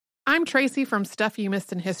I'm Tracy from Stuff You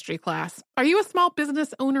Missed in History class. Are you a small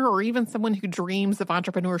business owner or even someone who dreams of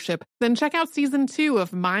entrepreneurship? Then check out Season 2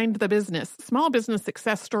 of Mind the Business, small business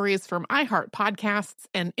success stories from iHeart Podcasts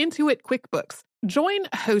and Intuit QuickBooks. Join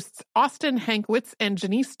hosts Austin Hankwitz and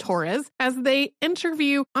Janice Torres as they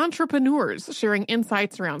interview entrepreneurs sharing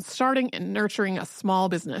insights around starting and nurturing a small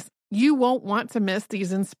business. You won't want to miss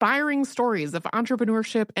these inspiring stories of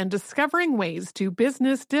entrepreneurship and discovering ways to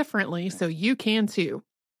business differently so you can too.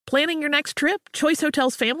 Planning your next trip? Choice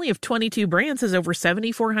Hotels' family of 22 brands has over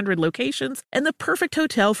 7,400 locations and the perfect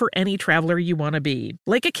hotel for any traveler you want to be.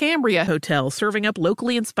 Like a Cambria Hotel, serving up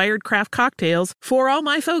locally inspired craft cocktails for all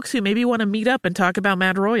my folks who maybe want to meet up and talk about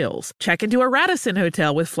Mad Royals. Check into a Radisson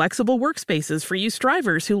Hotel with flexible workspaces for you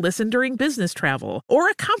strivers who listen during business travel. Or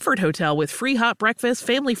a Comfort Hotel with free hot breakfast,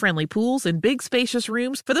 family-friendly pools, and big spacious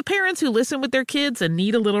rooms for the parents who listen with their kids and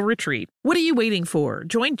need a little retreat. What are you waiting for?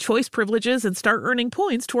 Join Choice Privileges and start earning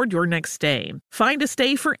points toward your next stay. Find a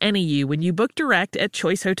stay for any you when you book direct at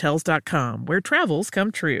choicehotels.com, where travels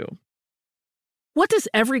come true. What does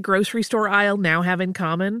every grocery store aisle now have in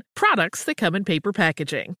common? Products that come in paper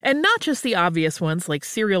packaging. And not just the obvious ones like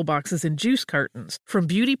cereal boxes and juice cartons. From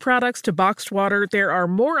beauty products to boxed water, there are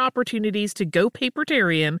more opportunities to go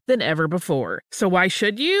papertarian than ever before. So why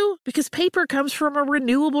should you? Because paper comes from a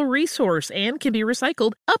renewable resource and can be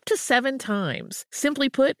recycled up to 7 times. Simply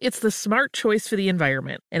put, it's the smart choice for the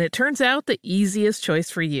environment. And it turns out the easiest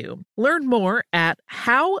choice for you. Learn more at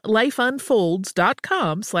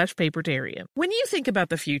howlifeunfolds.com/papertarian. When you think about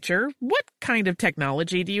the future, what kind of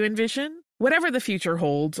technology do you envision? Whatever the future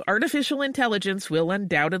holds, artificial intelligence will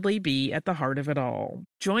undoubtedly be at the heart of it all.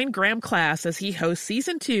 Join Graham Class as he hosts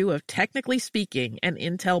Season 2 of Technically Speaking, an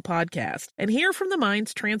Intel podcast, and hear from the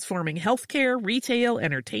minds transforming healthcare, retail,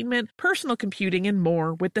 entertainment, personal computing, and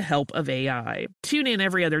more with the help of AI. Tune in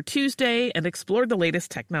every other Tuesday and explore the latest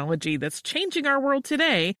technology that's changing our world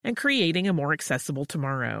today and creating a more accessible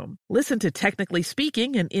tomorrow. Listen to Technically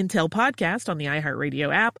Speaking, an Intel podcast on the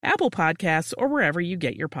iHeartRadio app, Apple Podcasts, or wherever you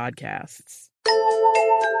get your podcasts.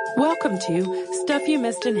 Welcome to Stuff You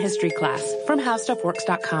Missed in History class from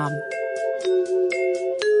HowStuffWorks.com.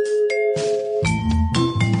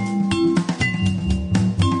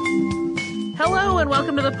 Hello and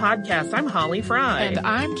welcome to the podcast. I'm Holly Fry. And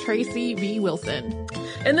I'm Tracy V. Wilson.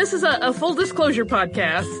 And this is a full disclosure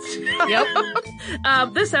podcast.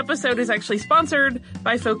 Yep. This episode is actually sponsored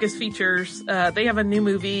by Focus Features. They have a new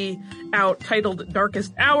movie out titled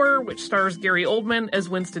Darkest Hour, which stars Gary Oldman as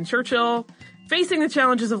Winston Churchill, facing the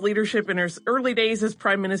challenges of leadership in his early days as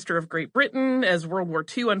Prime Minister of Great Britain as World War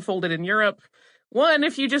II unfolded in Europe. One,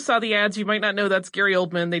 if you just saw the ads, you might not know that's Gary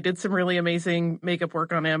Oldman. They did some really amazing makeup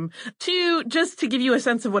work on him. Two, just to give you a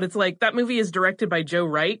sense of what it's like, that movie is directed by Joe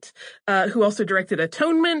Wright, who also directed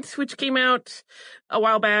Atonement, which came out a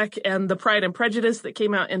while back, and The Pride and Prejudice that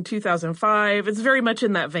came out in 2005. It's very much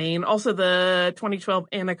in that vein. Also the 2012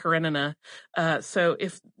 Anna Karenina. So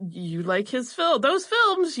if you like those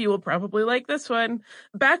films, you will probably like this one.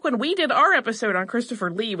 Back when we did our episode on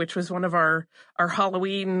Christopher Lee, which was one of our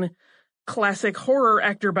Halloween classic horror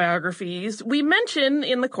actor biographies, we mentioned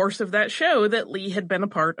in the course of that show that Lee had been a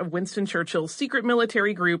part of Winston Churchill's secret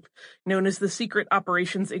military group known as the Secret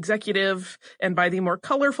Operations Executive, and by the more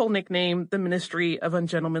colorful nickname, the Ministry of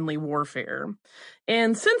Ungentlemanly Warfare.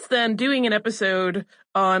 And since then, doing an episode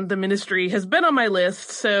on the ministry has been on my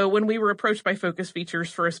list, so when we were approached by Focus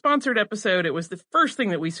Features for a sponsored episode, it was the first thing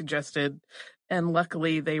that we suggested, and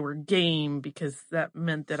luckily they were game because that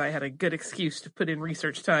meant that I had a good excuse to put in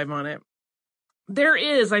research time on it. There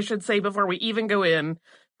is, I should say, before we even go in,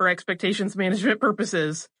 for expectations management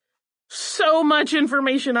purposes, so much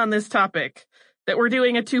information on this topic that we're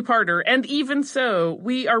doing a 2-parter. And even so,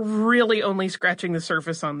 we are really only scratching the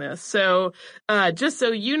surface on this. So just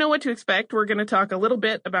so you know what to expect, we're going to talk a little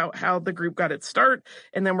bit about how the group got its start,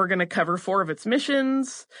 and then we're going to cover 4 of its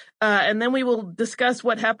missions. And then we will discuss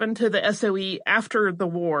what happened to the SOE after the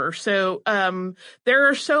war. So there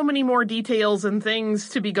are so many more details and things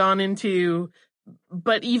to be gone into,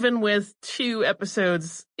 but even with 2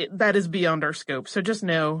 episodes, that is beyond our scope. So just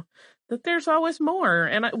know that there's always more.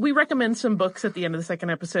 And we recommend some books at the end of the second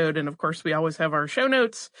episode. And of course, we always have our show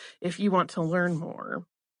notes if you want to learn more.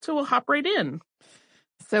 So we'll hop right in.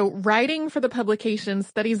 So writing for the publication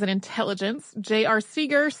Studies in Intelligence, J.R.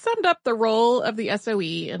 Seeger summed up the role of the SOE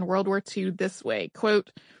in World War II this way, quote,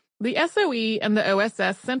 "The SOE and the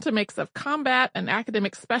OSS sent a mix of combat and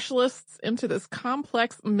academic specialists into this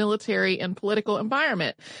complex military and political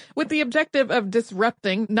environment with the objective of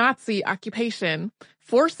disrupting Nazi occupation,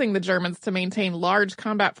 forcing the Germans to maintain large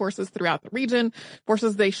combat forces throughout the region,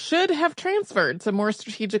 forces they should have transferred to more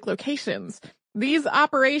strategic locations. These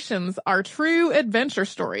operations are true adventure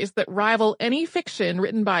stories that rival any fiction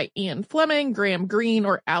written by Ian Fleming, Graham Greene,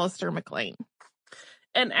 or Alistair MacLean.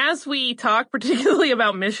 And as we talk particularly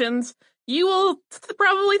about missions, you will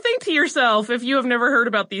probably think to yourself, if you have never heard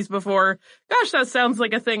about these before, gosh, that sounds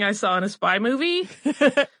like a thing I saw in a spy movie.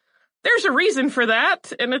 There's a reason for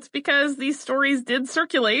that, and it's because these stories did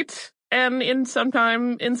circulate and in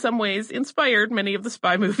some ways inspired many of the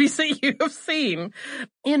spy movies that you have seen.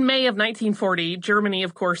 In May of 1940, Germany,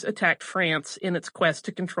 of course, attacked France in its quest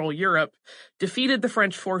to control Europe, defeated the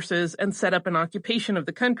French forces, and set up an occupation of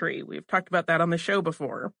the country. We've talked about that on the show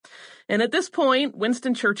before. And at this point,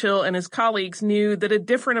 Winston Churchill and his colleagues knew that a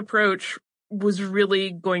different approach was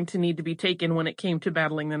really going to need to be taken when it came to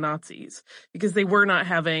battling the Nazis, because they were not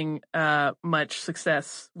having much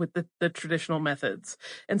success with the traditional methods.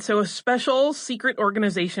 And so a special secret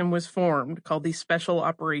organization was formed called the Special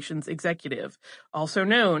Operations Executive, also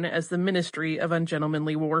known as the Ministry of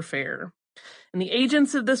Ungentlemanly Warfare. And the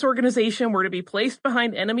agents of this organization were to be placed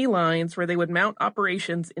behind enemy lines where they would mount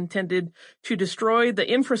operations intended to destroy the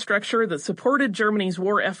infrastructure that supported Germany's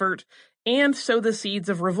war effort and sow the seeds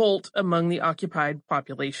of revolt among the occupied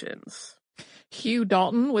populations. Hugh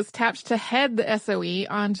Dalton was tapped to head the SOE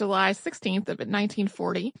on July 16th of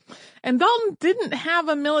 1940, and Dalton didn't have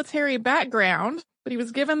a military background, but he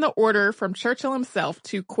was given the order from Churchill himself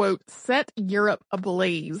to, quote, set Europe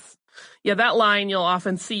ablaze. Yeah, that line you'll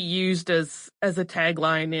often see used as a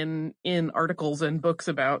tagline in articles and books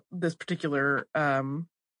about this particular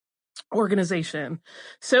organization.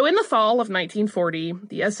 So in the fall of 1940,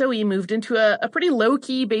 the SOE moved into a pretty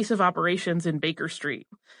low-key base of operations in Baker Street.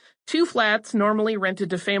 2 flats normally rented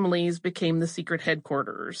to families became the secret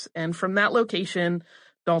headquarters, and from that location,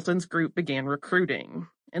 Dalton's group began recruiting.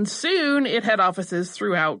 And soon it had offices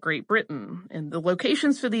throughout Great Britain. And the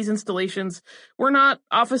locations for these installations were not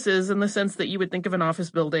offices in the sense that you would think of an office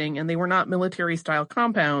building, and they were not military-style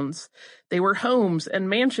compounds. They were homes and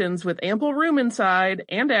mansions with ample room inside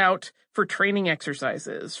and out for training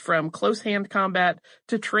exercises, from close-hand combat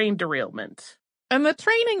to train derailment. And the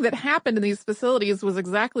training that happened in these facilities was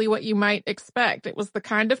exactly what you might expect. It was the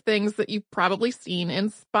kind of things that you've probably seen in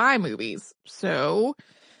spy movies. So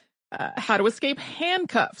how to escape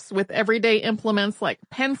handcuffs with everyday implements like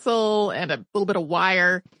pencil and a little bit of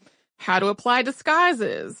wire, how to apply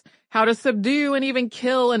disguises, how to subdue and even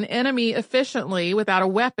kill an enemy efficiently without a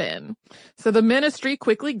weapon. So the ministry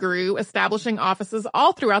quickly grew, establishing offices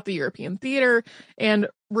all throughout the European theater and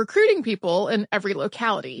recruiting people in every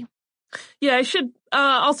locality. Yeah, I should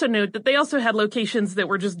also note that they also had locations that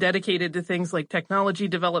were just dedicated to things like technology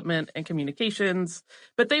development and communications,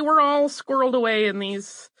 but they were all squirreled away in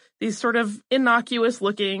these sort of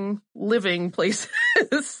innocuous-looking living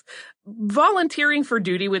places. Volunteering for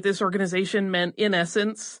duty with this organization meant, in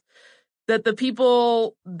essence, that the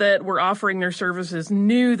people that were offering their services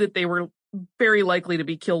knew that they were very likely to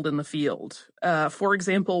be killed in the field. For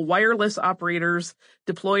example, wireless operators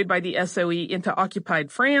deployed by the SOE into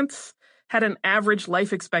occupied France had an average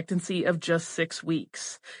life expectancy of just 6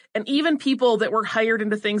 weeks. And even people that were hired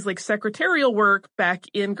into things like secretarial work back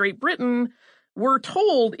in Great Britain were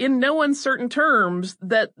told in no uncertain terms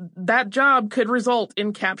that that job could result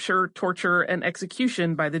in capture, torture, and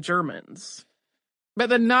execution by the Germans. But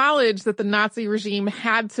the knowledge that the Nazi regime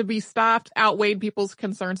had to be stopped outweighed people's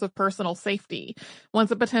concerns of personal safety. Once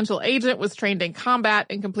a potential agent was trained in combat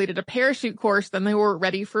and completed a parachute course, then they were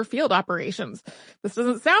ready for field operations. This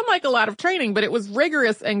doesn't sound like a lot of training, but it was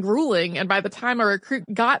rigorous and grueling, and by the time a recruit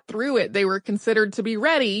got through it, they were considered to be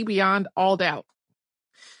ready beyond all doubt.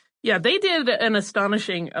 Yeah, they did an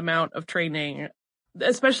astonishing amount of training,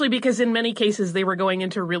 especially because in many cases they were going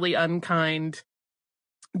into really unkind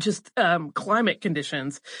climate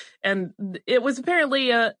conditions. And it was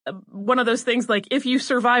apparently one of those things like, if you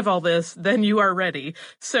survive all this, then you are ready.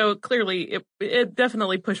 So clearly it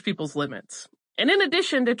definitely pushed people's limits. And in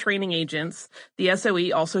addition to training agents, the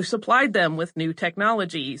SOE also supplied them with new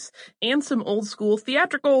technologies and some old school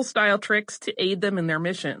theatrical style tricks to aid them in their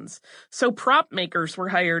missions. So prop makers were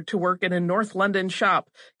hired to work in a North London shop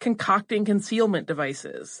concocting concealment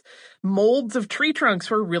devices. Molds of tree trunks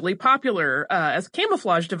were really popular as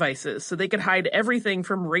camouflage devices, so they could hide everything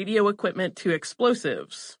from radio equipment to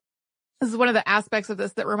explosives. This is one of the aspects of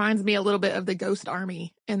this that reminds me a little bit of the Ghost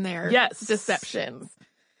Army in their deceptions.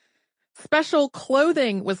 Special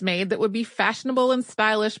clothing was made that would be fashionable and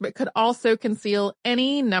stylish, but could also conceal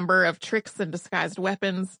any number of tricks and disguised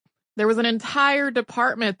weapons. There was an entire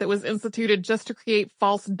department that was instituted just to create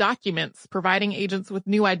false documents, providing agents with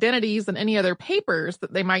new identities and any other papers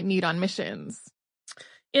that they might need on missions.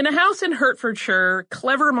 In a house in Hertfordshire,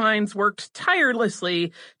 clever minds worked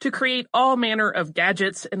tirelessly to create all manner of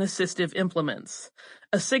gadgets and assistive implements.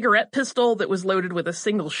 A cigarette pistol that was loaded with a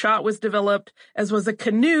single shot was developed, as was a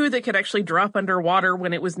canoe that could actually drop underwater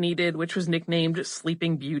when it was needed, which was nicknamed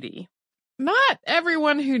Sleeping Beauty. Not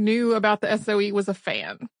everyone who knew about the SOE was a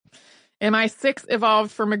fan. MI6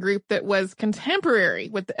 evolved from a group that was contemporary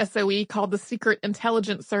with the SOE called the Secret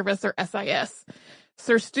Intelligence Service, or SIS.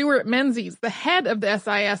 Sir Stuart Menzies, the head of the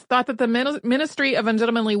SIS, thought that the Ministry of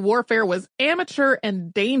Ungentlemanly Warfare was amateur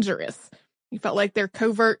and dangerous. He felt like their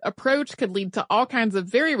covert approach could lead to all kinds of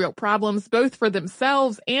very real problems, both for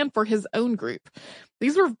themselves and for his own group.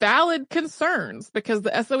 These were valid concerns because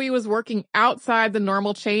the SOE was working outside the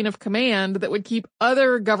normal chain of command that would keep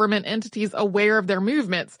other government entities aware of their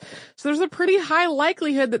movements. So there's a pretty high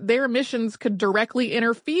likelihood that their missions could directly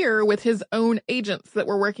interfere with his own agents that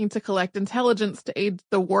were working to collect intelligence to aid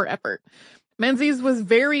the war effort. Menzies was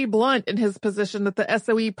very blunt in his position that the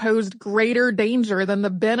SOE posed greater danger than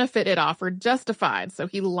the benefit it offered justified, so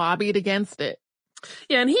he lobbied against it.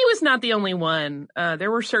 Yeah, and he was not the only one.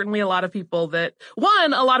 There were certainly a lot of people that,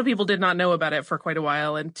 one, a lot of people did not know about it for quite a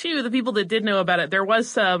while, and two, the people that did know about it, there was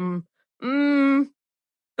some,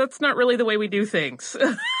 that's not really the way we do things.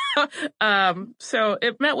 So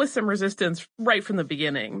it met with some resistance right from the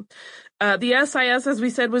beginning. The SIS, as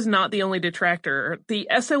we said, was not the only detractor. The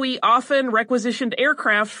SOE often requisitioned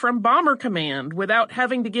aircraft from Bomber Command without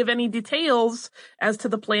having to give any details as to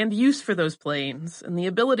the planned use for those planes. And the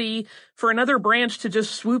ability for another branch to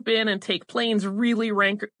just swoop in and take planes really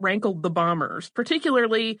rankled the bombers,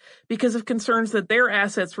 particularly because of concerns that their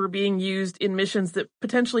assets were being used in missions that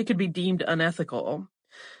potentially could be deemed unethical.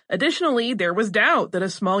 Additionally, there was doubt that a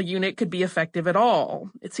small unit could be effective at all.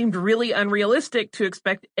 It seemed really unrealistic to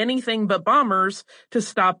expect anything but bombers to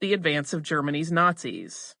stop the advance of Germany's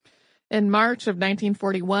Nazis. In March of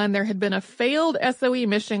 1941, there had been a failed SOE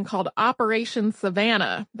mission called Operation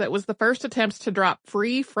Savannah that was the first attempt to drop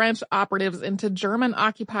free French operatives into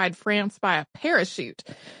German-occupied France by a parachute.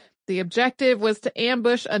 The objective was to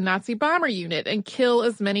ambush a Nazi bomber unit and kill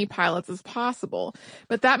as many pilots as possible.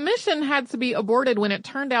 But that mission had to be aborted when it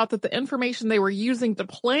turned out that the information they were using to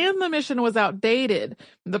plan the mission was outdated.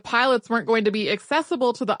 The pilots weren't going to be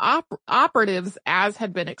accessible to the operatives as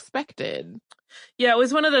had been expected. Yeah, it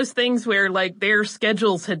was one of those things where, like, their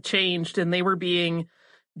schedules had changed and they were being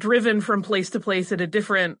driven from place to place in a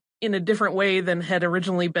different way than had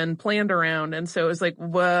originally been planned around. And so it was like,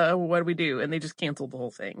 what do we do? And they just canceled the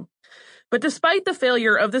whole thing. But despite the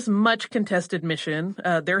failure of this much contested mission,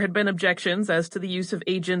 there had been objections as to the use of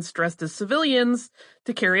agents dressed as civilians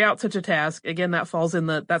to carry out such a task. Again, that falls in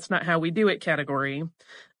the that's not how we do it category.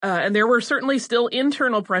 And there were certainly still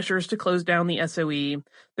internal pressures to close down the SOE.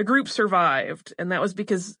 The group survived, and that was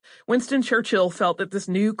because Winston Churchill felt that this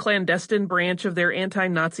new clandestine branch of their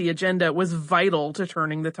anti-Nazi agenda was vital to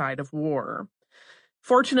turning the tide of war.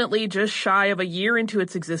 Fortunately, just shy of a year into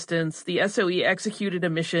its existence, the SOE executed a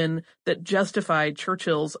mission that justified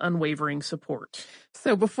Churchill's unwavering support.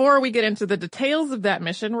 So before we get into the details of that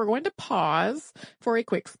mission, we're going to pause for a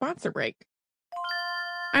quick sponsor break.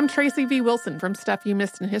 I'm Tracy V. Wilson from Stuff You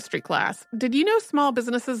Missed in History Class. Did you know small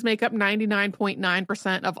businesses make up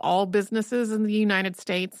 99.9% of all businesses in the United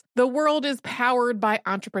States? The world is powered by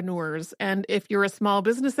entrepreneurs, and if you're a small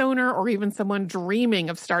business owner or even someone dreaming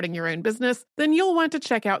of starting your own business, then you'll want to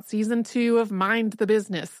check out Season 2 of Mind the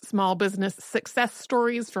Business, Small Business Success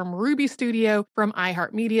Stories from Ruby Studio, from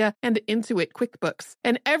iHeartMedia, and Intuit QuickBooks.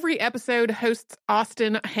 In every episode, hosts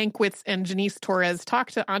Austin Hankwitz and Janice Torres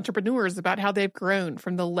talk to entrepreneurs about how they've grown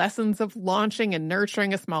from the lessons of launching and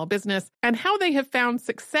nurturing a small business and how they have found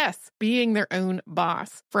success being their own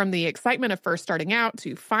boss. From the excitement of first starting out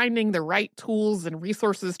to finding the right tools and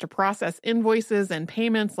resources to process invoices and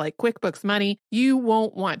payments like QuickBooks Money, you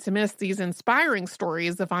won't want to miss these inspiring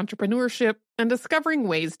stories of entrepreneurship and discovering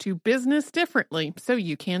ways to business differently so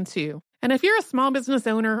you can too. And if you're a small business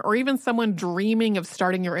owner or even someone dreaming of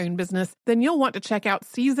starting your own business, then you'll want to check out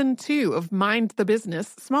Season 2 of Mind the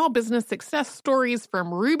Business, Small Business Success Stories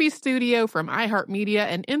from Ruby Studio, from iHeartMedia,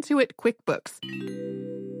 and Intuit QuickBooks.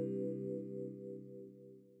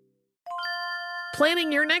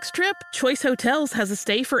 Planning your next trip? Choice Hotels has a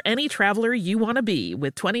stay for any traveler you want to be,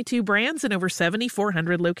 with 22 brands and over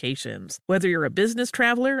 7,400 locations. Whether you're a business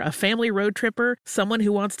traveler, a family road tripper, someone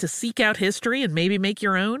who wants to seek out history and maybe make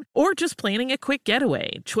your own, or just planning a quick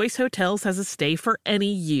getaway, Choice Hotels has a stay for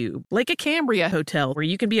any you. Like a Cambria Hotel, where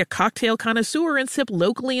you can be a cocktail connoisseur and sip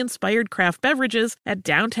locally inspired craft beverages at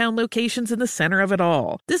downtown locations in the center of it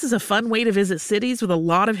all. This is a fun way to visit cities with a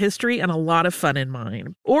lot of history and a lot of fun in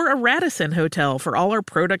mind. Or a Radisson Hotel, for all our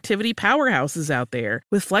productivity powerhouses out there.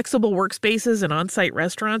 With flexible workspaces and on-site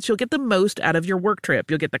restaurants, you'll get the most out of your work trip.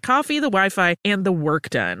 You'll get the coffee, the Wi-Fi, and the work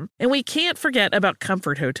done. And we can't forget about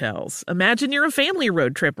comfort hotels. Imagine you're a family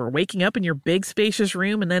road tripper waking up in your big spacious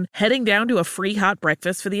room and then heading down to a free hot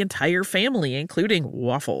breakfast for the entire family, including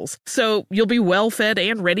waffles. So you'll be well fed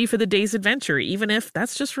and ready for the day's adventure, even if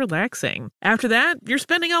that's just relaxing. After that, you're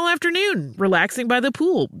spending all afternoon relaxing by the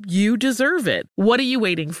pool. You deserve it. What are you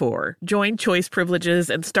waiting for? Join Choice Privileges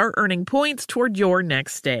and start earning points toward your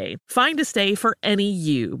next stay. Find a stay for any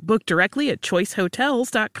you. Book directly at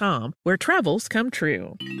choicehotels.com, where travels come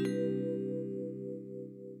true.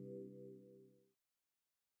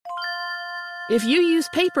 If you use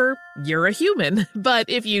paper, you're a human. But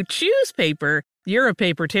if you choose paper, you're a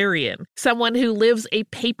papertarian, someone who lives a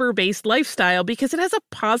paper-based lifestyle because it has a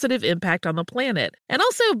positive impact on the planet. And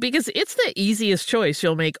also because it's the easiest choice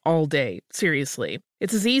you'll make all day. Seriously.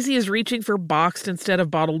 It's as easy as reaching for boxed instead of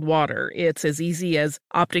bottled water. It's as easy as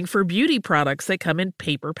opting for beauty products that come in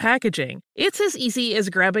paper packaging. It's as easy as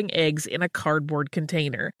grabbing eggs in a cardboard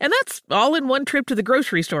container. And that's all in one trip to the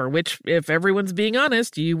grocery store, which, if everyone's being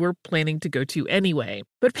honest, you were planning to go to anyway.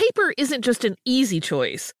 But paper isn't just an easy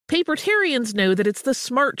choice. Papertarians know that it's the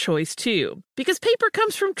smart choice, too. Because paper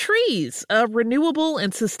comes from trees, a renewable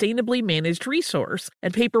and sustainably managed resource.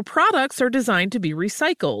 And paper products are designed to be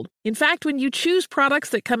recycled. In fact, when you choose products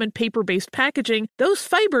that come in paper-based packaging, those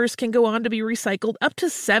fibers can go on to be recycled up to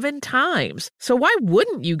 7 times. So why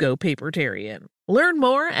wouldn't you go papertarian? Learn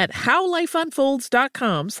more at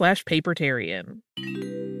howlifeunfolds.com/papertarian.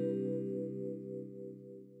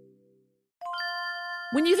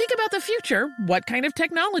 When you think about the future, what kind of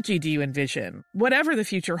technology do you envision? Whatever the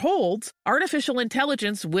future holds, artificial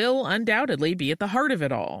intelligence will undoubtedly be at the heart of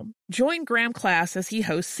it all. Join Graham Class as he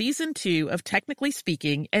hosts Season 2 of Technically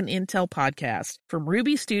Speaking, an Intel podcast from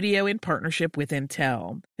Ruby Studio in partnership with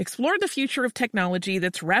Intel. Explore the future of technology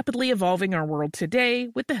that's rapidly evolving our world today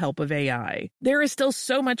with the help of AI. There is still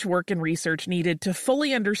so much work and research needed to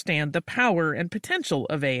fully understand the power and potential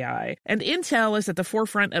of AI, and Intel is at the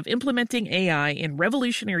forefront of implementing AI in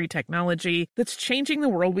revolutionary technology that's changing the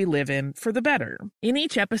world we live in for the better. In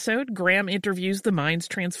each episode, Graham interviews the minds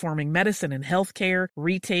transforming medicine and healthcare,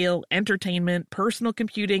 retail, entertainment, personal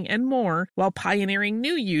computing, and more, while pioneering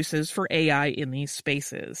new uses for AI in these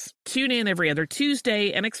spaces. Tune in every other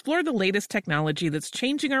Tuesday and explore the latest technology that's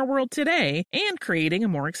changing our world today and creating a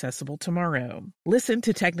more accessible tomorrow. Listen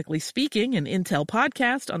to Technically Speaking, an Intel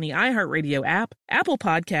podcast on the iHeartRadio app, Apple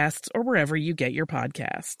Podcasts, or wherever you get your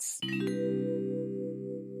podcasts.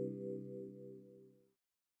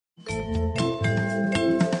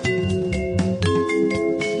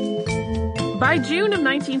 By June of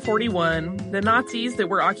 1941, the Nazis that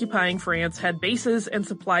were occupying France had bases and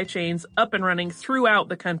supply chains up and running throughout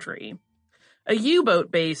the country. A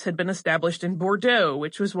U-boat base had been established in Bordeaux,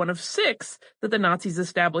 which was one of 6 that the Nazis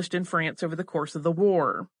established in France over the course of the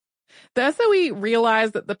war. The SOE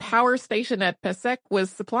realized that the power station at Pessac was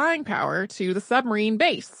supplying power to the submarine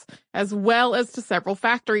base, as well as to several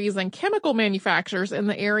factories and chemical manufacturers in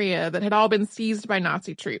the area that had all been seized by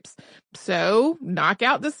Nazi troops. So, knock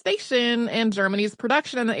out the station, and Germany's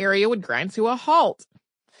production in the area would grind to a halt.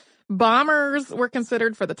 Bombers were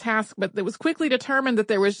considered for the task, but it was quickly determined that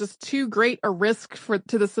there was just too great a risk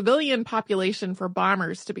to the civilian population for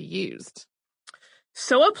bombers to be used.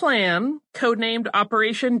 So a plan, codenamed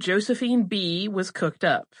Operation Josephine B, was cooked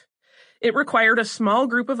up. It required a small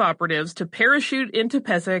group of operatives to parachute into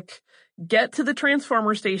Pessac, get to the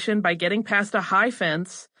transformer station by getting past a high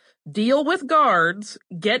fence, deal with guards,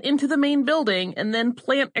 get into the main building, and then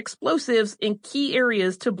plant explosives in key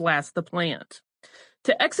areas to blast the plant.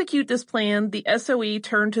 To execute this plan, the SOE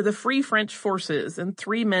turned to the Free French Forces, and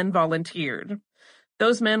 3 men volunteered.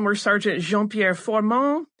 Those men were Sergeant Jean-Pierre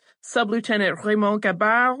Formand, Sub-Lieutenant Raymond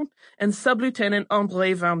Gabard, and Sub-Lieutenant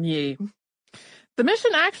André Varnier. The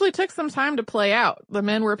mission actually took some time to play out. The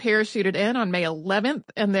men were parachuted in on May 11th,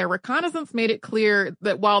 and their reconnaissance made it clear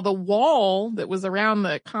that while the wall that was around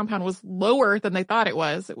the compound was lower than they thought it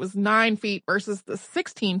was 9 feet versus the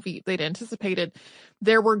 16 feet they'd anticipated,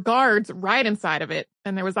 there were guards right inside of it,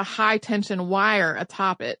 and there was a high-tension wire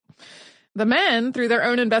atop it. The men, through their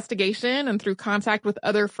own investigation and through contact with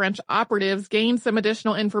other French operatives, gained some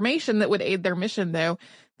additional information that would aid their mission, though.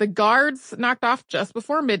 The guards knocked off just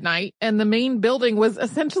before midnight, and the main building was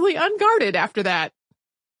essentially unguarded after that.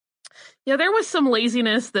 Yeah, there was some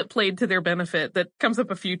laziness that played to their benefit that comes up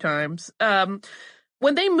a few times.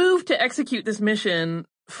 When they moved to execute this mission,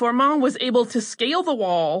 Fourmont was able to scale the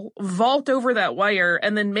wall, vault over that wire,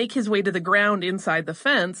 and then make his way to the ground inside the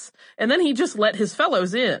fence, and then he just let his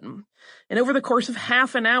fellows in. And over the course of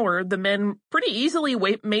half an hour, the men pretty easily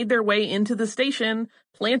made their way into the station,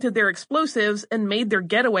 planted their explosives, and made their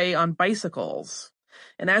getaway on bicycles.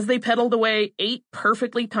 And as they pedaled away, 8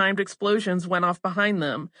 perfectly timed explosions went off behind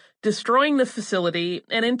them, destroying the facility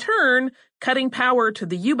and in turn cutting power to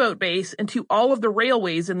the U-boat base and to all of the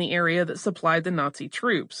railways in the area that supplied the Nazi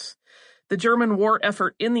troops. The German war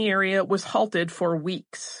effort in the area was halted for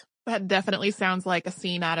weeks. That definitely sounds like a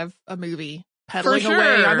scene out of a movie. Pedaling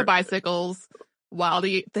away on the bicycles while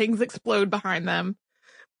the things explode behind them.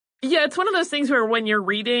 Yeah, it's one of those things where when you're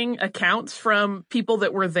reading accounts from people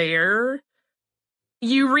that were there,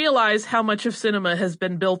 you realize how much of cinema has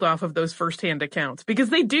been built off of those firsthand accounts, because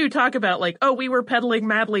they do talk about like, oh, we were pedaling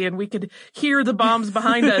madly and we could hear the bombs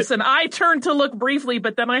behind us. And I turned to look briefly,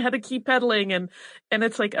 but then I had to keep pedaling. And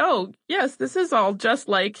it's like, oh, yes, this is all just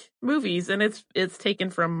like movies. And it's taken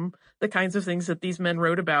from the kinds of things that these men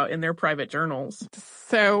wrote about in their private journals.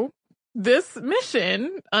 So this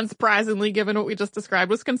mission, unsurprisingly, given what we just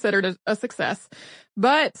described, was considered a success,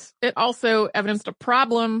 but it also evidenced a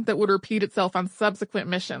problem that would repeat itself on subsequent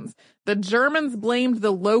missions. The Germans blamed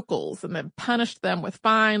the locals and then punished them with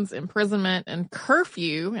fines, imprisonment, and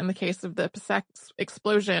curfew in the case of the Passek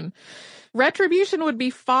explosion. Retribution would be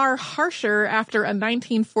far harsher after a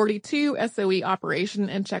 1942 SOE operation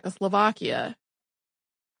in Czechoslovakia.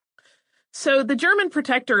 So the German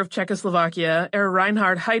protector of Czechoslovakia, Herr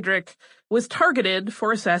Reinhard Heydrich, was targeted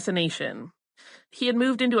for assassination. He had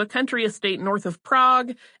moved into a country estate north of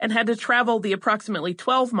Prague and had to travel the approximately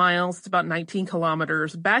 12 miles, it's about 19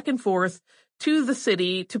 kilometers, back and forth to the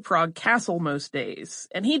city to Prague Castle most days.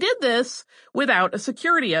 And he did this without a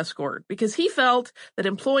security escort because he felt that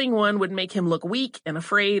employing one would make him look weak and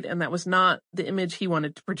afraid, and that was not the image he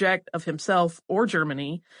wanted to project of himself or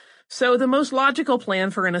Germany. So the most logical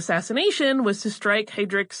plan for an assassination was to strike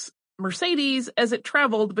Heydrich's Mercedes as it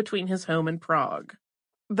traveled between his home and Prague.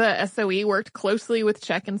 The SOE worked closely with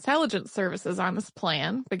Czech intelligence services on this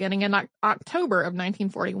plan, beginning in October of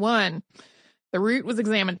 1941. The route was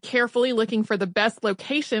examined carefully, looking for the best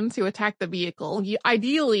location to attack the vehicle,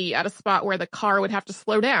 ideally at a spot where the car would have to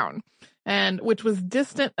slow down, and which was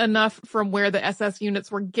distant enough from where the SS units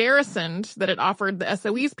were garrisoned that it offered the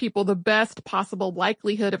SOE's people the best possible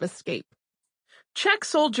likelihood of escape. Czech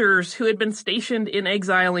soldiers who had been stationed in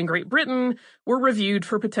exile in Great Britain were reviewed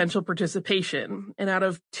for potential participation, and out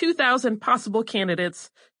of 2,000 possible candidates,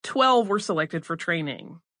 12 were selected for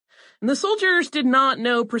training. And the soldiers did not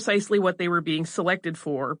know precisely what they were being selected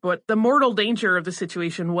for, but the mortal danger of the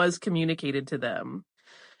situation was communicated to them.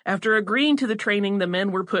 After agreeing to the training, the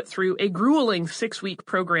men were put through a grueling 6-week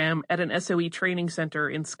program at an SOE training center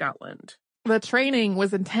in Scotland. The training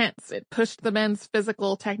was intense. It pushed the men's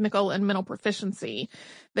physical, technical, and mental proficiency.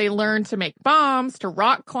 They learned to make bombs, to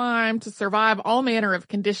rock climb, to survive all manner of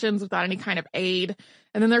conditions without any kind of aid.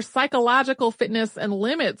 And then their psychological fitness and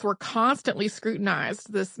limits were constantly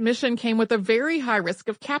scrutinized. This mission came with a very high risk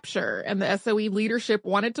of capture, and the SOE leadership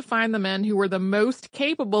wanted to find the men who were the most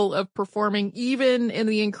capable of performing even in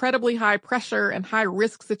the incredibly high pressure and high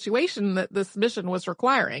risk situation that this mission was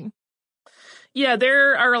requiring. Yeah,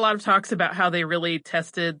 there are a lot of talks about how they really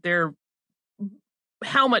tested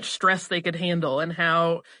how much stress they could handle, and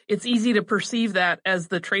how it's easy to perceive that as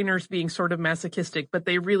the trainers being sort of masochistic, but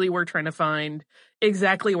they really were trying to find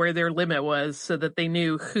exactly where their limit was so that they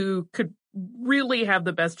knew who could really have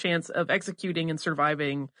the best chance of executing and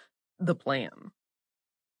surviving the plan.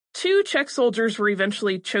 2 Czech soldiers were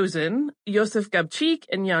eventually chosen, Josef Gabčík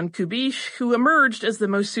and Jan Kubíš, who emerged as the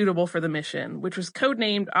most suitable for the mission, which was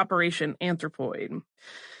codenamed Operation Anthropoid.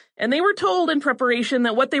 And they were told in preparation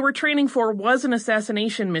that what they were training for was an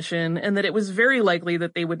assassination mission and that it was very likely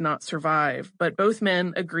that they would not survive, but both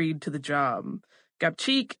men agreed to the job.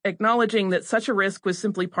 Gabčík acknowledging that such a risk was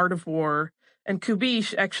simply part of war, and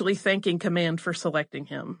Kubíš actually thanking command for selecting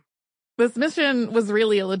him. This mission was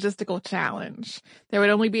really a logistical challenge. There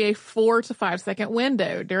would only be a 4 to 5 second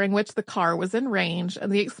window during which the car was in range,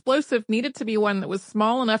 and the explosive needed to be one that was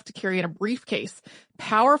small enough to carry in a briefcase,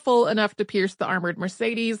 powerful enough to pierce the armored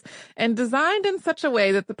Mercedes, and designed in such a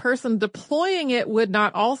way that the person deploying it would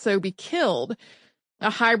not also be killed. A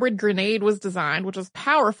hybrid grenade was designed, which was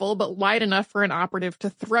powerful but light enough for an operative to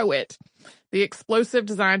throw it. The explosive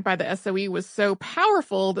designed by the SOE was so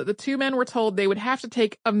powerful that the 2 men were told they would have to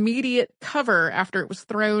take immediate cover after it was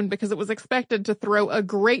thrown because it was expected to throw a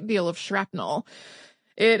great deal of shrapnel.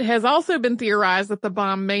 It has also been theorized that the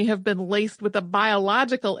bomb may have been laced with a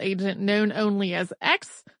biological agent known only as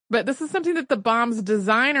X, but this is something that the bomb's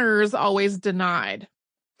designers always denied.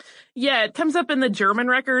 Yeah, it comes up in the German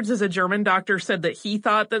records as a German doctor said that he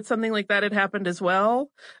thought that something like that had happened as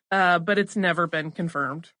well, but it's never been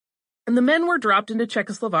confirmed. And the men were dropped into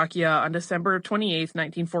Czechoslovakia on December 28th,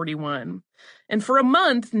 1941. And for a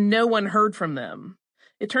month, no one heard from them.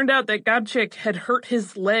 It turned out that Gabčík had hurt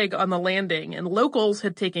his leg on the landing, and locals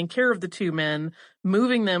had taken care of the two men,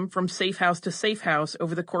 moving them from safe house to safe house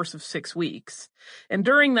over the course of 6 weeks. And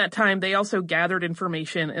during that time, they also gathered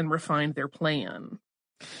information and refined their plan.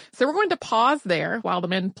 So we're going to pause there while the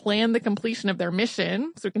men plan the completion of their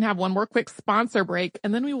mission, so we can have one more quick sponsor break,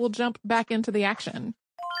 and then we will jump back into the action.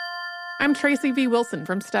 I'm Tracy V. Wilson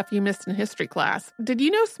from Stuff You Missed in History Class. Did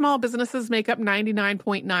you know small businesses make up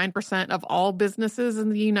 99.9% of all businesses in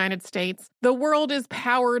the United States? The world is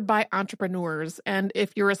powered by entrepreneurs, and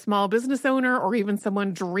if you're a small business owner or even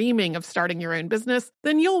someone dreaming of starting your own business,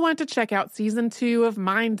 then you'll want to check out Season 2 of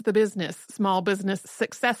Mind the Business, Small Business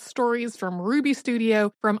Success Stories from Ruby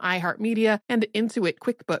Studio, from iHeartMedia, and Intuit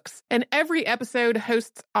QuickBooks. And every episode,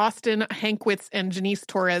 hosts Austin Hankwitz and Janice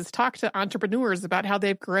Torres talk to entrepreneurs about how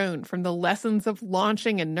they've grown from the lessons of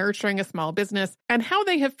launching and nurturing a small business and how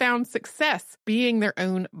they have found success being their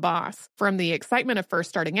own boss. From the excitement of first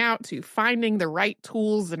starting out to finding the right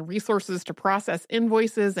tools and resources to process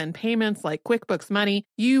invoices and payments like QuickBooks Money,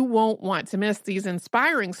 you won't want to miss these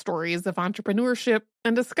inspiring stories of entrepreneurship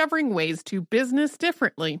and discovering ways to business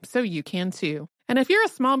differently so you can too. And if you're a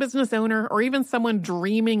small business owner or even someone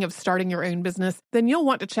dreaming of starting your own business, then you'll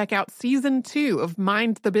want to check out Season 2 of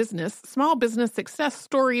Mind the Business, Small Business Success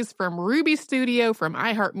Stories from Ruby Studio, from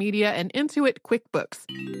iHeartMedia, and Intuit QuickBooks.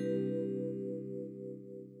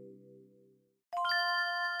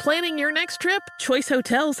 Planning your next trip? Choice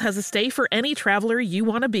Hotels has a stay for any traveler you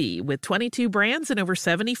want to be, with 22 brands and over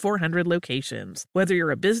 7,400 locations. Whether you're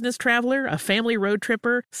a business traveler, a family road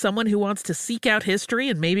tripper, someone who wants to seek out history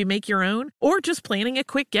and maybe make your own, or just planning a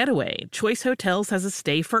quick getaway, Choice Hotels has a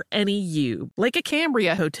stay for any you. Like a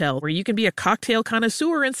Cambria Hotel, where you can be a cocktail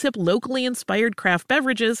connoisseur and sip locally inspired craft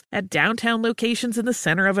beverages at downtown locations in the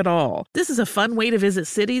center of it all. This is a fun way to visit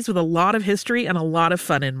cities with a lot of history and a lot of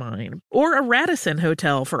fun in mind. Or a Radisson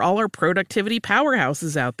Hotel for all our productivity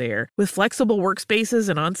powerhouses out there. With flexible workspaces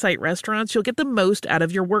and on-site restaurants, you'll get the most out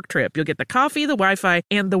of your work trip. You'll get the coffee, the Wi-Fi,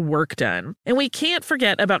 and the work done. And we can't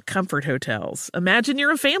forget about Comfort Hotels. Imagine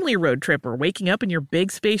you're a family road tripper, waking up in your big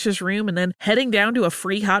spacious room and then heading down to a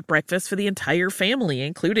free hot breakfast for the entire family,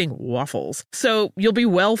 including waffles. So you'll be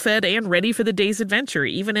well fed and ready for the day's adventure,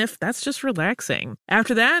 even if that's just relaxing.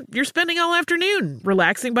 After that, you're spending all afternoon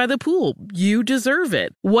relaxing by the pool. You deserve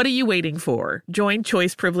it. What are you waiting for? Join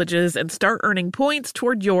Choice Privileges and start earning points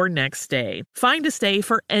toward your next stay. Find a stay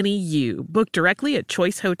for any you. Book directly at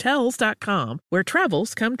choicehotels.com, where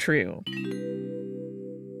travels come true.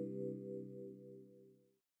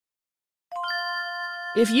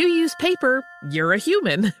 If you use paper, you're a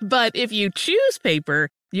human. But if you choose paper,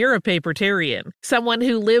 you're a papertarian, someone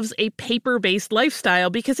who lives a paper-based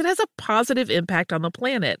lifestyle because it has a positive impact on the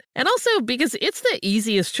planet. And also because it's the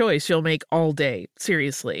easiest choice you'll make all day.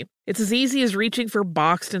 Seriously. It's as easy as reaching for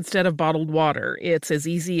boxed instead of bottled water. It's as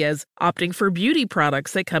easy as opting for beauty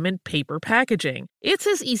products that come in paper packaging. It's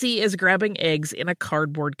as easy as grabbing eggs in a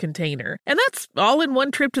cardboard container. And that's all in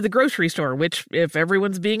one trip to the grocery store, which, if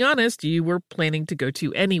everyone's being honest, you were planning to go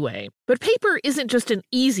to anyway. But paper isn't just an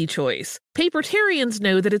easy choice. Papertarians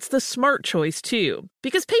know that it's the smart choice, too.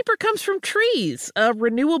 Because paper comes from trees, a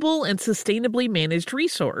renewable and sustainably managed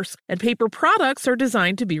resource. And paper products are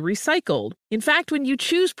designed to be recycled. In fact, when you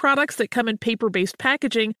choose products that come in paper-based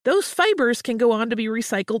packaging, those fibers can go on to be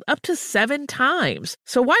recycled up to 7 times.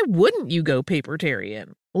 So why wouldn't you go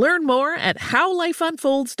papertarian? Learn more at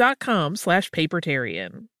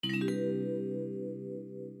howlifeunfolds.com/papertarian.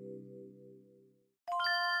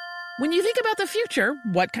 When you think about the future,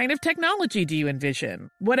 what kind of technology do you envision?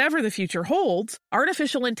 Whatever the future holds,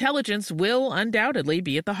 artificial intelligence will undoubtedly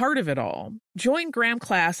be at the heart of it all. Join Graham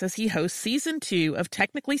Class as he hosts Season 2 of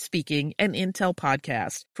Technically Speaking, an Intel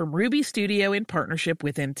podcast from Ruby Studio in partnership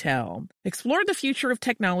with Intel. Explore the future of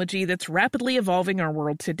technology that's rapidly evolving our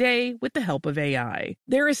world today with the help of AI.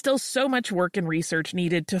 There is still so much work and research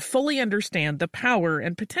needed to fully understand the power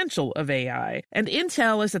and potential of AI, and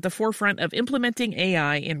Intel is at the forefront of implementing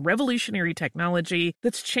AI in revolutionary technology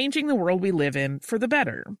that's changing the world we live in for the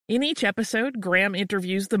better. In each episode, Graham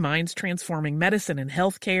interviews the minds transforming medicine and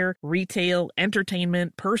healthcare, retail,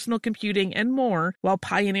 entertainment, personal computing, and more, while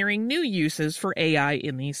pioneering new uses for AI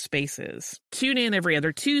in these spaces. Tune in every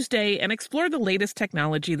other Tuesday and explore the latest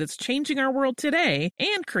technology that's changing our world today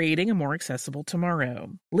and creating a more accessible tomorrow.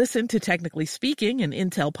 Listen to Technically Speaking, an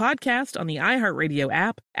Intel podcast on the iHeartRadio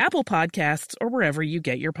app, Apple Podcasts, or wherever you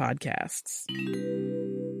get your podcasts.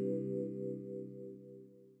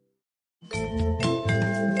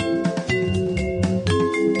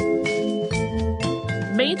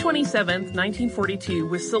 May 27th, 1942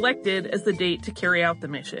 was selected as the date to carry out the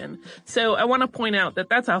mission. So I want to point out that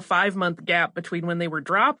that's a 5-month gap between when they were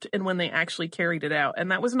dropped and when they actually carried it out.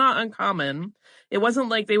 And that was not uncommon. It wasn't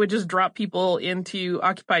like they would just drop people into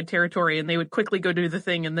occupied territory and they would quickly go do the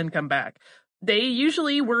thing and then come back. They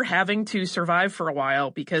usually were having to survive for a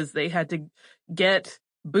while because they had to get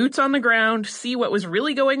boots on the ground, see what was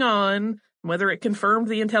really going on, whether it confirmed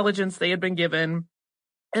the intelligence they had been given,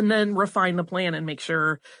 and then refine the plan and make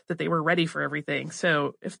sure that they were ready for everything.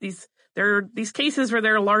 So if there are these cases where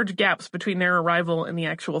there are large gaps between their arrival and the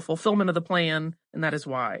actual fulfillment of the plan, and that is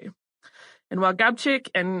why. And while Gabčík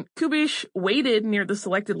and Kubiš waited near the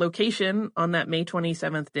selected location on that May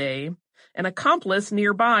 27th day, an accomplice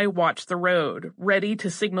nearby watched the road, ready to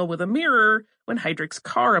signal with a mirror when Heydrich's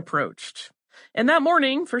car approached. And that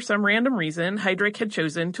morning, for some random reason, Heydrich had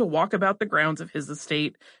chosen to walk about the grounds of his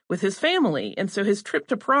estate with his family, and so his trip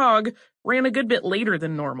to Prague ran a good bit later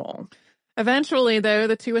than normal. Eventually, though,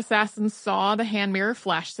 the two assassins saw the hand mirror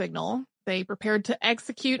flash signal. They prepared to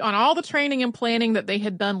execute on all the training and planning that they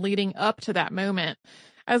had done leading up to that moment.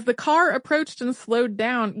 As the car approached and slowed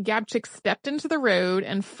down, Gabčík stepped into the road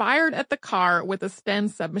and fired at the car with a Sten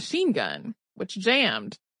submachine gun, which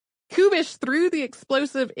jammed. Kubiš threw the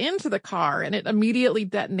explosive into the car and it immediately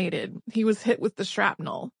detonated. He was hit with the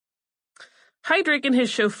shrapnel. Heydrich and his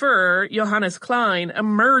chauffeur, Johannes Klein,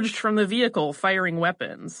 emerged from the vehicle firing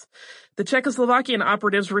weapons. The Czechoslovakian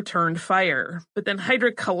operatives returned fire, but then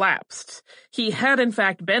Heydrich collapsed. He had in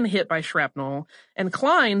fact been hit by shrapnel, and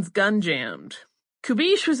Klein's gun jammed.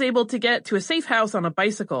 Kubiš was able to get to a safe house on a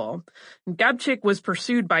bicycle. Gabčík was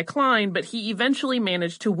pursued by Klein, but he eventually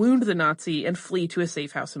managed to wound the Nazi and flee to a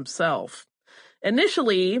safe house himself.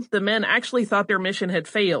 Initially, the men actually thought their mission had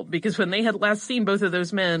failed because when they had last seen both of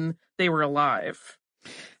those men, they were alive.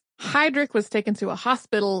 Heydrich was taken to a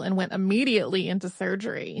hospital and went immediately into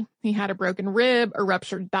surgery. He had a broken rib, a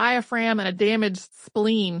ruptured diaphragm, and a damaged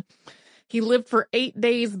spleen. He lived for 8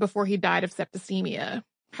 days before he died of septicemia.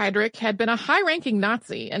 Heydrich had been a high-ranking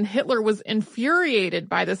Nazi, and Hitler was infuriated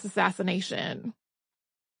by this assassination.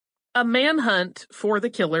 A manhunt for the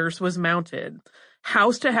killers was mounted.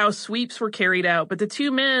 House-to-house sweeps were carried out, but the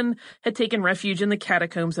two men had taken refuge in the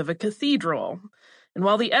catacombs of a cathedral. And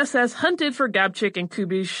while the SS hunted for Gabčík and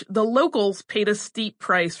Kubiš, the locals paid a steep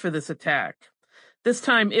price for this attack. This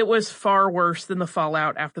time, it was far worse than the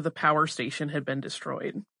fallout after the power station had been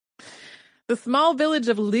destroyed. The small village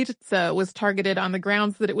of Lidice was targeted on the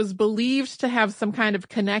grounds that it was believed to have some kind of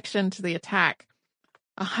connection to the attack.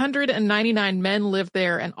 199 men lived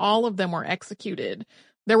there, and all of them were executed.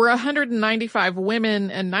 There were 195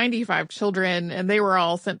 women and 95 children, and they were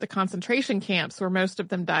all sent to concentration camps where most of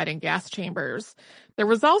them died in gas chambers. There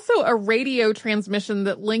was also a radio transmission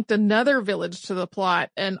that linked another village to the plot,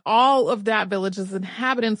 and all of that village's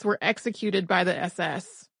inhabitants were executed by the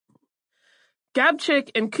SS. Gabčík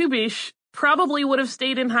and Kubiš probably would have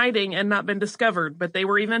stayed in hiding and not been discovered, but they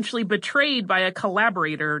were eventually betrayed by a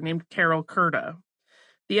collaborator named Karel Kurda.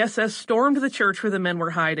 The SS stormed the church where the men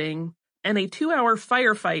were hiding, and a 2-hour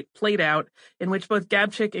firefight played out in which both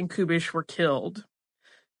Gabčík and Kubiš were killed.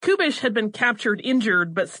 Kubiš had been captured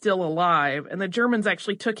injured but still alive, and the Germans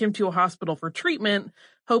actually took him to a hospital for treatment,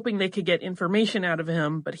 hoping they could get information out of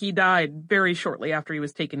him, but he died very shortly after he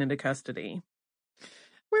was taken into custody.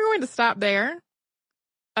 We're going to stop there.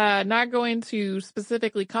 Not going to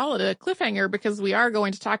specifically call it a cliffhanger because we are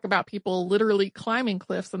going to talk about people literally climbing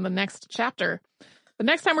cliffs in the next chapter. The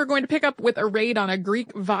next time we're going to pick up with a raid on a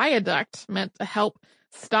Greek viaduct meant to help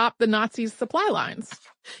stop the Nazis' supply lines.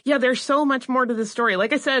 Yeah, there's so much more to this story.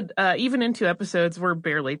 Like I said, even in 2 episodes, we're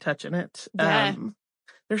barely touching it. Yeah.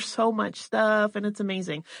 There's so much stuff, and it's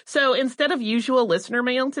amazing. So instead of usual listener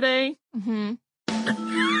mail today,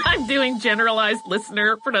 I'm doing generalized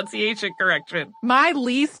listener pronunciation correction. My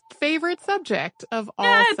least favorite subject of all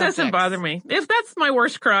subjects. It doesn't bother me. If that's my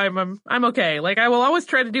worst crime, I'm okay. Like, I will always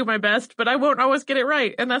try to do my best, but I won't always get it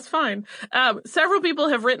right, and that's fine. Several people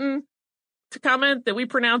have written to comment that we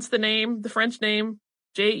pronounce the French name,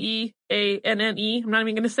 Jeanne. I'm not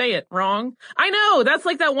even going to say it wrong. I know, that's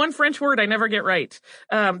like that one French word I never get right.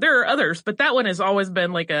 There are others, but that one has always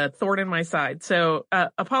been like a thorn in my side. So,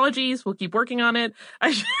 apologies. We'll keep working on it.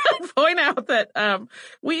 I should point out that,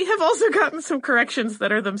 we have also gotten some corrections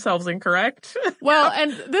that are themselves incorrect. Well,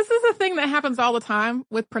 and this is a thing that happens all the time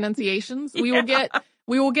with pronunciations. We will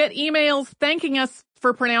get emails thanking us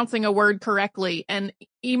for pronouncing a word correctly and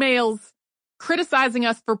emails criticizing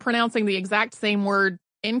us for pronouncing the exact same word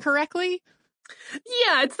incorrectly.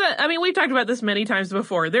 Yeah, we've talked about this many times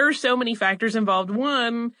before. There are so many factors involved.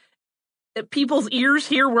 One, people's ears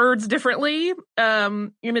hear words differently.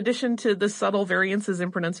 In addition to the subtle variances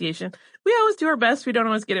in pronunciation, we always do our best. We don't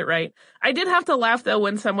always get it right. I did have to laugh though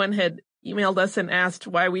when someone had emailed us and asked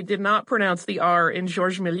why we did not pronounce the R in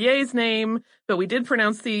Georges Méliès's name, but we did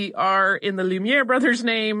pronounce the R in the Lumiere brothers'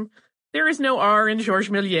 name. There is no R in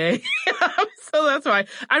Georges Méliès. So that's why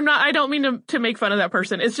I don't mean to make fun of that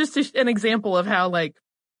person. It's just an example of how like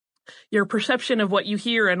your perception of what you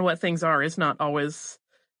hear and what things are is not always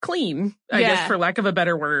clean, I guess, for lack of a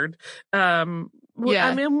better word.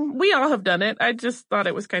 I mean, we all have done it. I just thought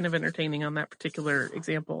it was kind of entertaining on that particular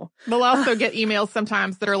example. We'll also get emails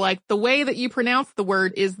sometimes that are like, the way that you pronounce the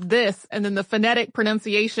word is this, and then the phonetic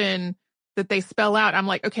pronunciation that they spell out. I'm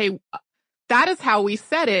like, okay, that is how we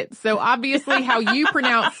said it. So obviously how you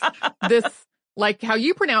pronounce this, like how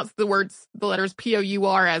you pronounce the letters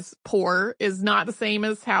P-O-U-R as poor is not the same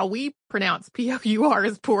as how we pronounce P-O-U-R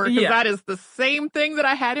as poor, because that is the same thing that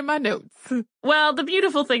I had in my notes. Well, the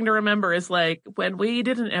beautiful thing to remember is like when we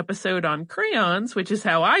did an episode on crayons, which is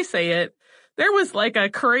how I say it, there was like a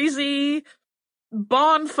crazy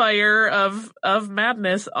bonfire of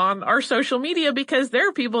madness on our social media because there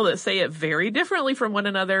are people that say it very differently from one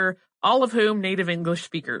another, all of whom native English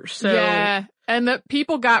speakers. So yeah, and the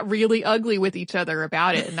people got really ugly with each other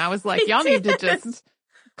about it, and I was like, y'all need to just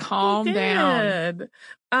calm down.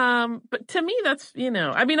 But to me, that's,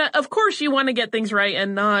 I mean, of course you want to get things right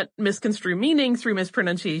and not misconstrue meaning through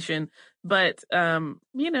mispronunciation. But,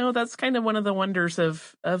 that's kind of one of the wonders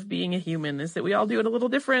of being a human is that we all do it a little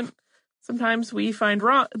different. Sometimes we find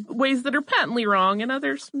ways that are patently wrong, and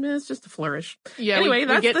others, it's just a flourish. Yeah, anyway,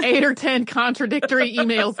 we get 8 or 10 contradictory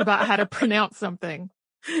emails about how to pronounce something.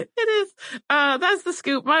 It is. That's the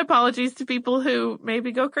scoop. My apologies to people who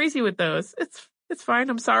maybe go crazy with those. It's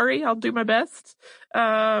fine. I'm sorry. I'll do my best.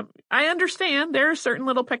 I understand there are certain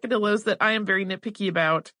little peccadillos that I am very nitpicky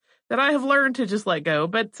about that I have learned to just let go,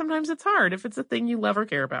 but sometimes it's hard if it's a thing you love or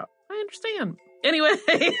care about. I understand. Anyway,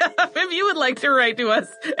 if you would like to write to us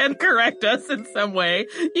and correct us in some way,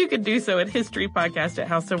 you can do so at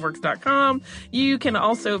historypodcast@howstuffworks.com. You can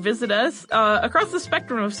also visit us across the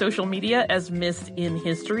spectrum of social media as Missed in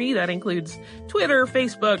History. That includes Twitter,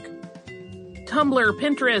 Facebook, Tumblr,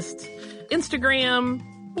 Pinterest, Instagram.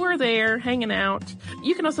 We're there hanging out.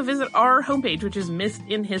 You can also visit our homepage, which is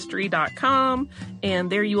missedinhistory.com. And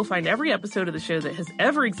there you will find every episode of the show that has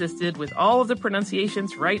ever existed with all of the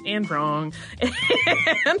pronunciations right and wrong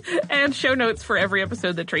and show notes for every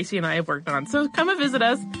episode that Tracy and I have worked on. So come and visit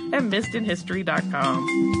us at missedinhistory.com.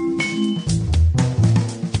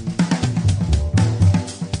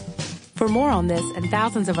 For more on this and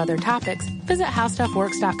thousands of other topics, visit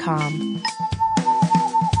howstuffworks.com.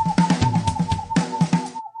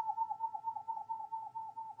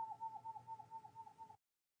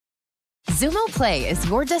 Xumo Play is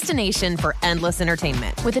your destination for endless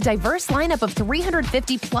entertainment. With a diverse lineup of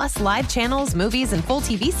 350-plus live channels, movies, and full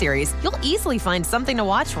TV series, you'll easily find something to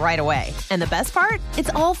watch right away. And the best part? It's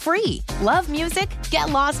all free. Love music? Get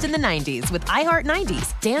lost in the 90s with iHeart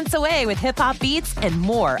 90s, dance away with hip-hop beats, and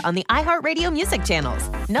more on the iHeartRadio music channels.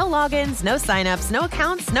 No logins, no signups, no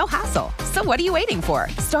accounts, no hassle. So what are you waiting for?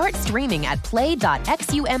 Start streaming at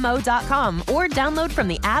play.xumo.com or download from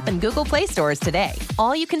the app and Google Play stores today.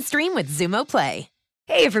 All you can stream with Xumo Play.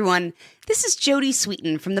 Hey everyone, this is Jody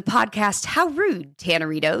Sweeten from the podcast How Rude,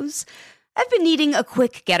 Tanneritos. I've been needing a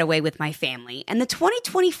quick getaway with my family, and the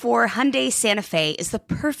 2024 Hyundai Santa Fe is the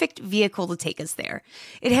perfect vehicle to take us there.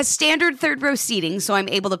 It has standard third-row seating, so I'm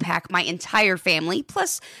able to pack my entire family,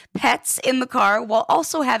 plus pets, in the car, while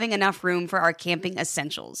also having enough room for our camping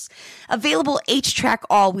essentials. Available H-Track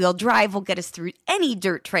all-wheel drive will get us through any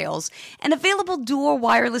dirt trails, and available dual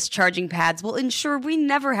wireless charging pads will ensure we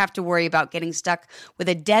never have to worry about getting stuck with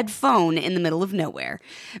a dead phone in the middle of nowhere.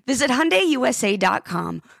 Visit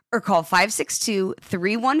HyundaiUSA.com or call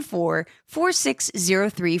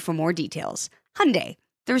 562-314-4603 for more details. Hyundai,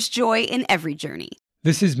 there's joy in every journey.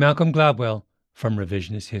 This is Malcolm Gladwell from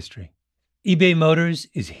Revisionist History. eBay Motors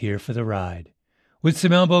is here for the ride. With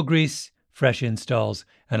some elbow grease, fresh installs,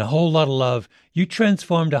 and a whole lot of love, you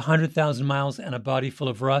transformed 100,000 miles and a body full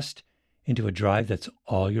of rust into a drive that's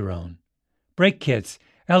all your own. Brake kits,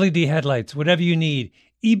 LED headlights, whatever you need,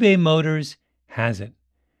 eBay Motors has it.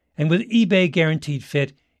 And with eBay Guaranteed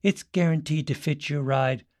Fit, it's guaranteed to fit your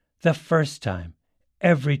ride the first time,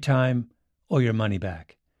 every time, or your money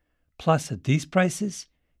back. Plus, at these prices,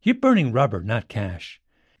 you're burning rubber, not cash.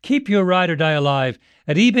 Keep your ride or die alive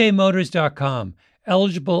at ebaymotors.com.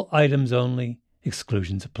 Eligible items only.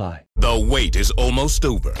 Exclusions apply. The wait is almost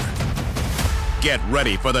over. Get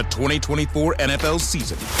ready for the 2024 NFL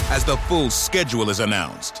season as the full schedule is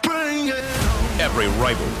announced. Every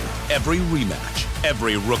rivalry, Every rematch,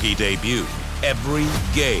 every rookie debut, every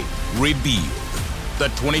game revealed. The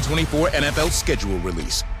 2024 NFL schedule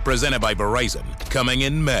release, presented by Verizon, coming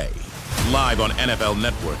in May. Live on NFL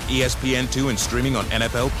Network, ESPN2, and streaming on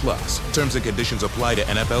NFL Plus. Terms and conditions apply to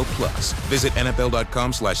NFL Plus. Visit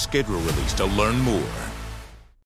NFL.com/schedule release to learn more.